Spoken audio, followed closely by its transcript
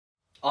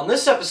On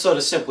this episode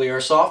of Simply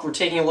Airsoft, we're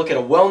taking a look at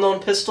a well-known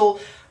pistol.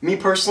 Me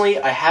personally,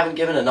 I haven't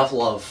given enough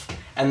love.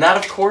 And that,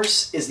 of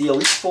course, is the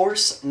Elite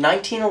Force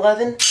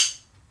 1911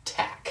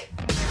 TAC.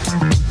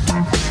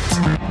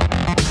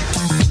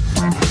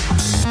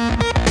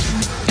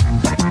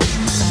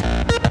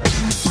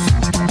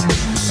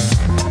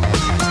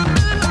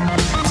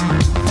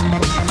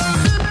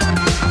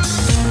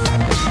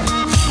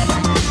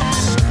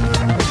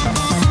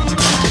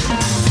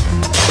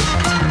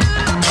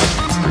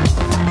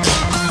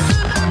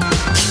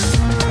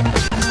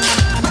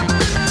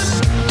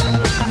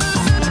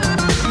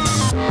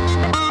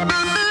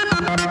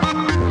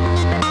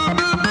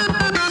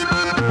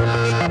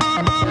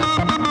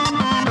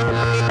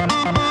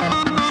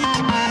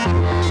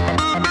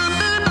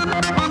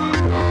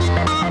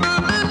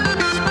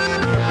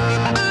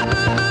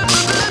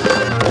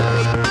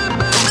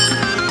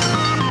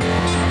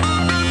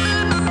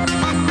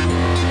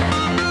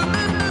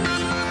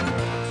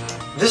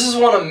 This is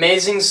one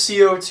amazing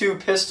CO2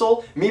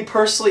 pistol. Me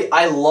personally,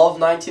 I love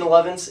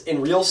 1911s.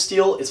 In real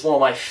steel, it's one of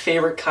my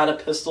favorite kind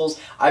of pistols.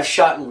 I've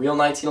shot in real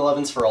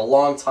 1911s for a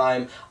long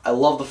time. I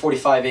love the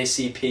 45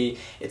 ACP.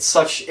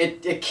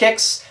 It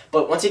kicks,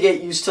 but once you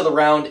get used to the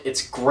round,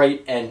 it's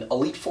great, and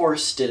Elite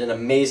Force did an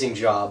amazing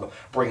job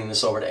bringing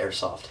this over to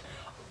Airsoft.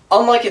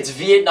 Unlike its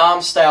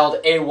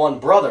Vietnam-styled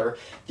A1 brother,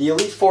 the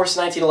Elite Force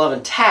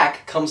 1911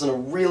 TAC comes in a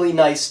really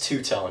nice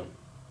two-tone.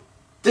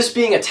 This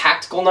being a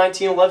tactical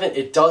 1911,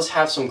 it does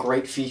have some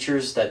great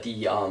features that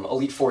the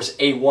Elite Force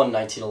A1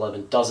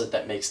 1911 doesn't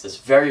that makes this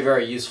very,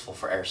 very useful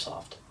for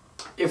Airsoft.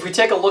 If we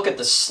take a look at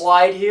the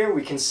slide here,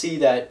 we can see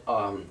that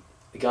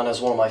the gun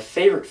has one of my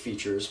favorite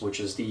features,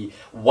 which is the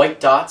white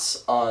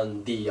dots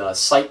on the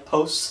sight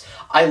posts.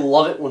 I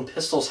love it when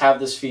pistols have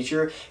this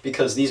feature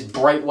because these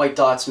bright white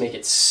dots make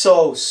it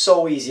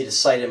so easy to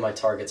sight in my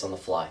targets on the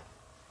fly.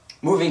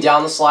 Moving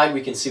down the slide,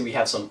 we can see we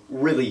have some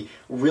really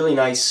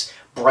nice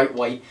bright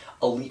white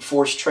Elite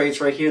Force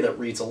trades right here that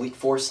reads Elite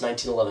Force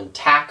 1911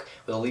 TAC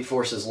with Elite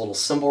Force's little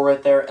symbol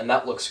right there, and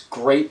that looks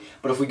great.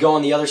 But if we go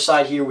on the other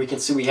side here, we can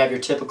see we have your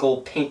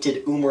typical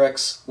painted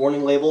Umrex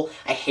warning label.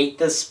 I hate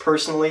this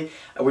personally.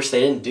 I wish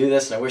they didn't do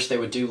this, and I wish they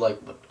would do like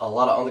what a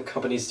lot of other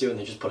companies do and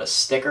they just put a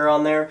sticker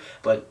on there,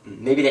 but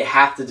maybe they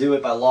have to do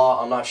it by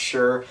law, I'm not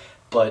sure.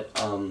 But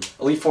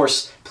Elite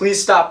Force,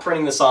 please stop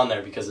printing this on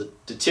there because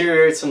it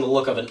deteriorates from the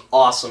look of an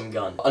awesome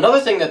gun.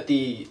 Another thing that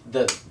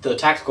the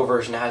tactical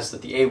version has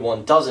that the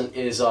A1 doesn't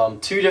is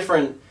two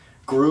different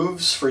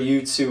grooves for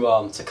you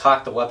to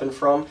cock the weapon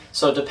from.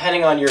 So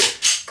depending on your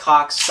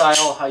cock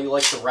style, how you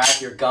like to rack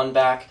your gun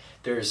back,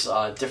 there's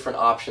different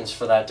options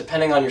for that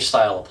depending on your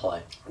style of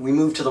play. We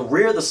move to the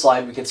rear of the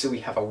slide, we can see we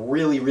have a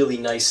really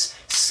nice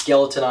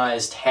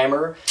skeletonized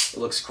hammer. It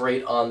looks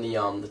great on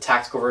the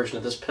tactical version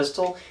of this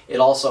pistol.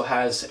 It also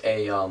has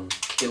a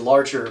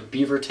larger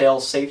beaver tail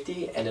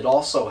safety, and it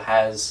also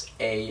has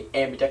a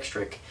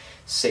ambidextric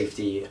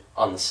safety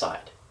on the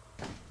side.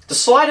 The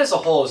slide as a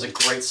whole is a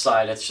great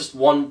slide. It's just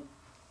one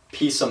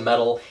piece of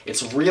metal.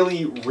 It's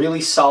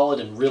really solid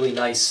and really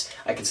nice.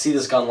 I can see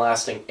this gun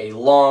lasting a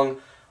long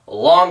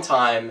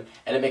time,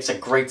 and it makes a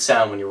great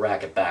sound when you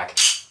rack it back.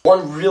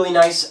 One really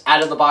nice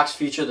out-of-the-box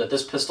feature that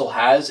this pistol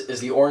has is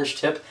the orange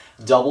tip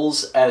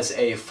doubles as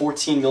a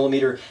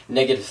 14mm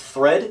negative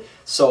thread.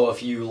 So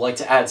if you like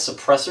to add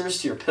suppressors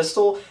to your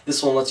pistol,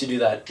 this one lets you do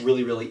that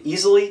really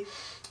easily.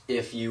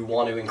 If you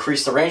want to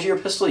increase the range of your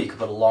pistol, you can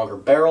put a longer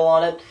barrel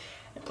on it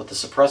and put the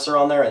suppressor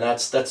on there, and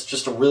that's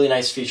just a really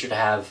nice feature to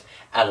have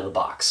out of the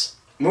box.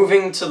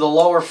 Moving to the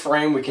lower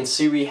frame, we can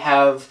see we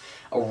have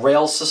a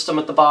rail system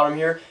at the bottom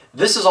here.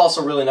 This is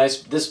also really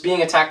nice. This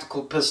being a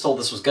tactical pistol,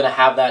 this was going to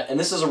have that, and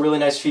this is a really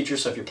nice feature,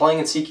 so if you're playing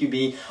in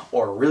CQB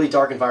or a really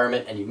dark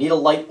environment and you need a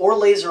light or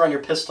laser on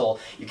your pistol,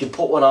 you can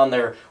put one on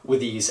there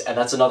with ease, and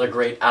that's another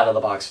great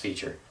out-of-the-box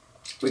feature.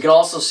 We can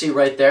also see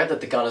right there that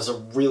the gun is a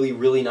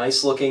really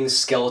nice looking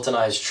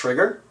skeletonized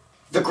trigger.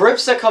 The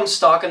grips that come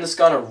stock in this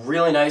gun are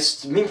really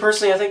nice. Me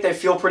personally, I think they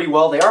feel pretty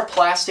well. They are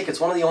plastic. It's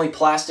one of the only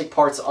plastic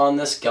parts on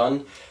this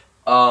gun.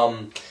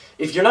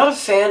 If you're not a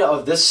fan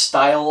of this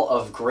style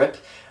of grip,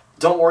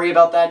 don't worry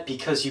about that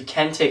because you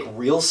can take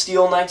real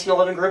steel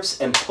 1911 grips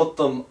and put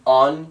them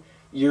on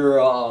your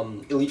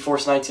Elite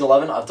Force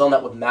 1911. I've done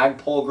that with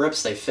Magpul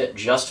grips. They fit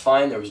just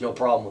fine. There was no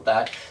problem with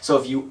that. So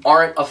if you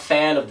aren't a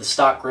fan of the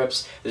stock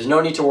grips, there's no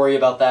need to worry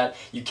about that.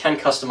 You can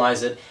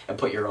customize it and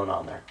put your own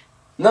on there.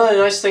 Another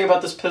nice thing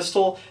about this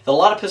pistol that a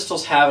lot of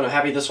pistols have, and I'm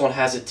happy this one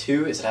has it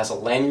too, is it has a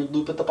lanyard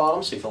loop at the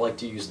bottom. So if you like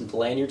to use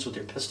lanyards with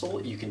your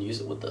pistol, you can use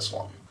it with this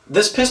one.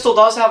 This pistol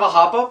does have a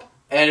hop-up.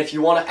 And if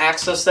you want to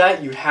access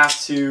that, you have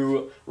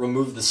to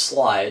remove the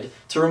slide.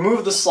 To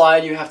remove the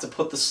slide, you have to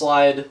put the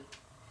slide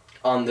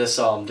on this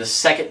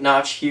second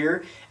notch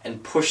here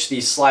and push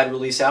the slide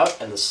release out,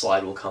 and the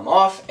slide will come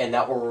off, and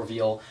that will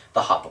reveal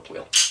the hop-up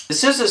wheel.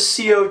 This is a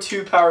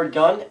CO2 powered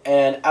gun,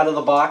 and out of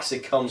the box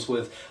it comes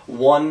with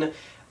one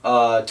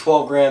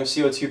 12-gram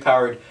CO2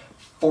 powered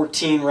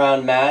 14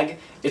 round mag.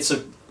 It's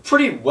a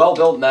Pretty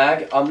well-built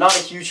mag. I'm not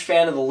a huge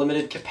fan of the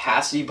limited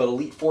capacity, but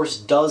Elite Force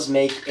does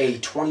make a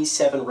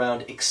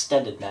 27-round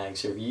extended mag.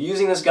 So if you're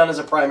using this gun as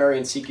a primary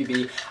in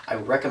CQB, I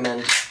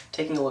recommend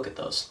taking a look at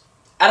those.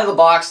 Out of the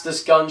box,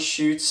 this gun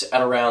shoots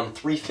at around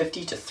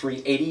 350 to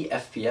 380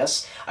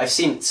 FPS. I've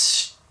seen it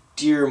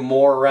steer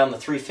more around the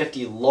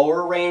 350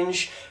 lower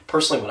range,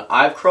 personally, when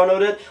I've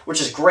chronoed it, which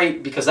is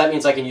great because that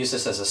means I can use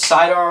this as a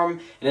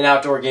sidearm in an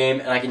outdoor game,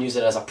 and I can use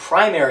it as a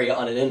primary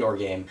on an indoor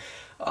game.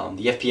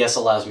 The FPS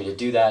allows me to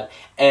do that.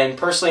 And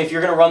personally, if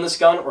you're going to run this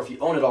gun, or if you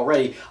own it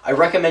already, I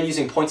recommend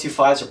using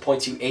 .25s or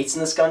 .28s in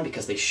this gun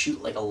because they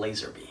shoot like a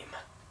laser beam.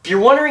 If you're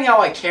wondering how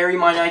I carry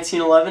my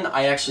 1911,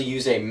 I actually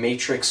use a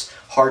Matrix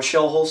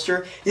hardshell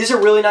holster. These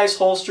are really nice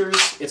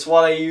holsters. It's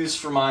what I use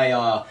for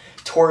my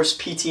Taurus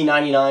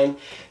PT99.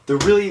 They're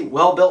really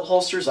well-built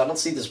holsters. I don't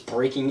see this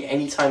breaking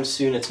anytime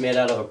soon. It's made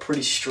out of a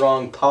pretty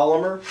strong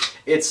polymer.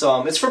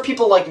 It's for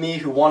people like me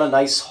who want a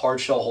nice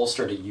hardshell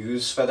holster to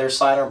use for their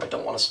sidearm but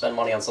don't want to spend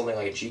money on something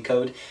like a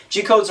G-code.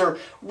 G-codes are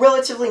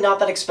relatively not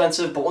that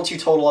expensive, but once you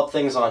total up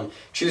things on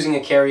choosing a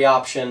carry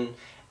option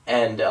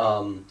and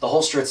the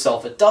holster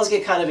itself, it does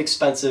get kind of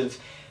expensive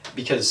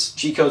because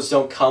G-codes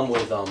don't come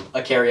with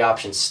a carry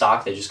option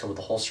stock. They just come with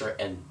the holster,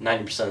 and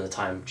 90% of the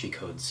time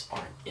G-codes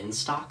aren't in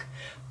stock.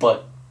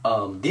 But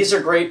these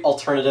are great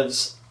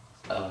alternatives.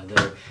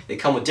 They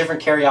come with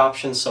different carry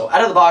options. So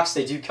out of the box,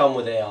 they do come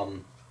with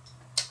a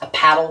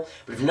paddle.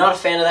 But if you're not a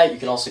fan of that, you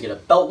can also get a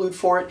belt loop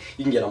for it.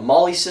 You can get a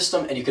molly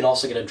system, and you can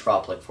also get a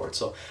droplet for it.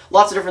 So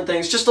lots of different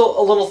things. Just a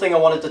little thing I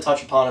wanted to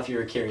touch upon if you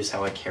were curious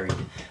how I carried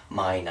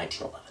my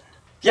 1911.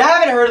 If you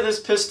haven't heard of this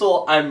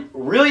pistol, I'm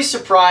really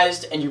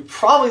surprised, and you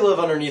probably live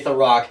underneath a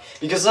rock,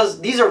 because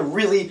these are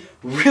really,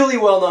 really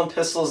well-known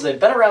pistols. They've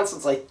been around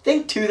since, I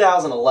think,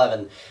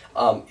 2011.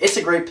 It's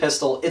a great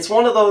pistol. It's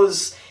one of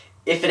those,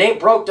 if it ain't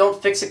broke, don't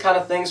fix it kind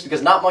of things,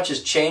 because not much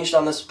has changed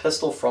on this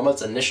pistol from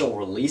its initial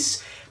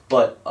release.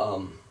 But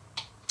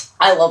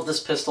I love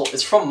this pistol.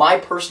 It's from my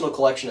personal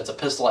collection. It's a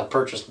pistol I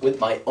purchased with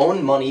my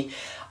own money.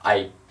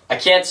 I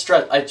can't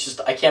stress,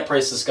 I can't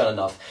praise this gun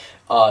enough.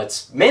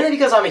 It's mainly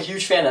because I'm a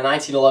huge fan of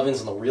 1911s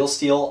and the real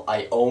steel.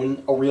 I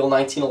own a real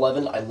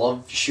 1911. I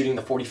love shooting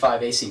the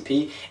 45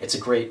 ACP. It's a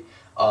great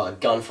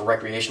gun for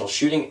recreational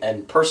shooting,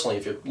 and personally,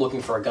 if you're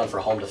looking for a gun for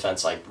home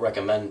defense, I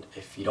recommend,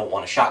 if you don't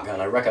want a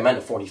shotgun, I recommend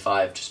a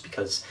 45 just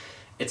because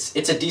it's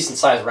a decent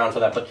size round for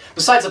that. But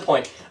besides the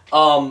point,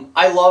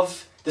 I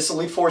love this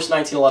Elite Force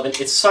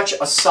 1911. It's such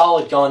a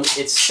solid gun.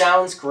 It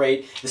sounds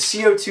great. The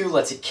CO2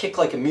 lets it kick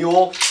like a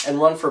mule and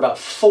run for about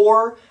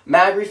 4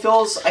 mag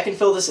refills. I can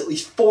fill this at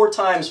least 4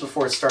 times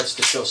before it starts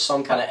to show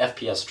some kind of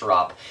FPS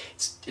drop.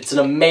 It's an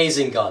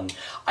amazing gun.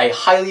 I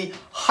highly,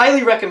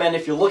 highly recommend,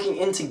 if you're looking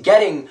into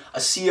getting a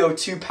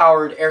CO2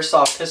 powered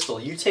airsoft pistol,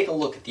 you take a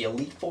look at the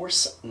Elite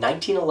Force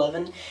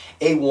 1911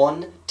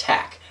 A1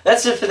 TAC.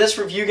 That's it for this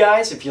review,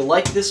 guys. If you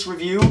like this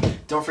review,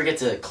 don't forget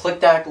to click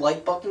that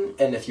like button.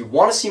 And if you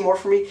want to see more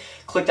from me,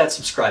 click that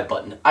subscribe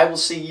button. I will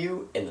see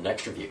you in the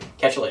next review.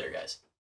 Catch you later, guys.